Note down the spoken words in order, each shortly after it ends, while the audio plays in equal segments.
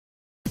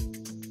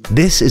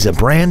This is a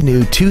brand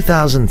new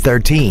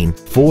 2013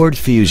 Ford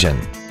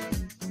Fusion.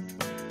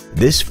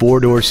 This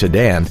four-door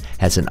sedan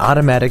has an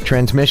automatic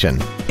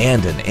transmission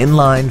and an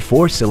inline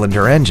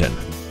four-cylinder engine.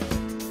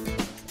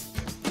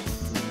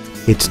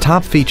 Its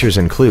top features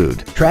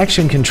include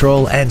traction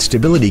control and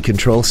stability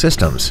control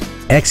systems,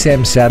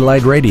 XM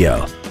satellite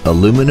radio,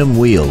 aluminum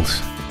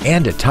wheels,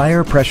 and a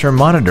tire pressure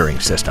monitoring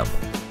system.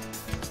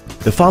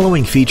 The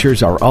following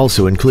features are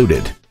also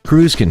included: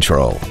 cruise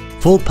control,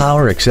 full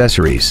power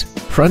accessories,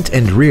 front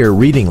and rear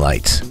reading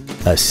lights,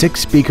 a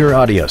 6-speaker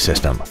audio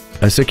system,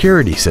 a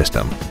security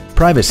system,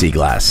 privacy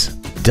glass,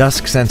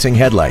 dusk sensing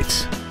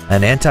headlights,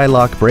 an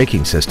anti-lock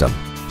braking system,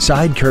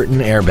 side curtain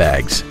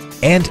airbags,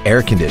 and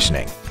air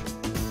conditioning.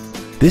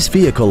 This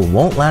vehicle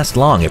won't last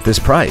long at this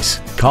price.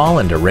 Call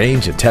and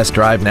arrange a test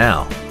drive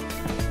now.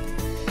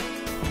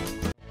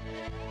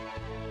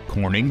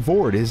 Corning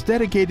Ford is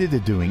dedicated to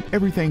doing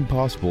everything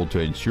possible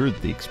to ensure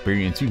that the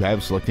experience you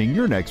have selecting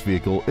your next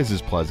vehicle is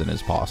as pleasant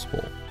as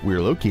possible.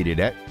 We're located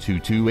at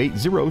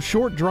 2280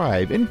 Short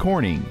Drive in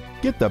Corning.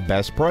 Get the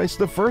best price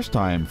the first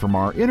time from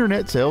our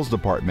internet sales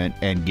department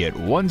and get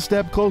one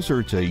step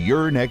closer to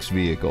your next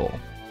vehicle.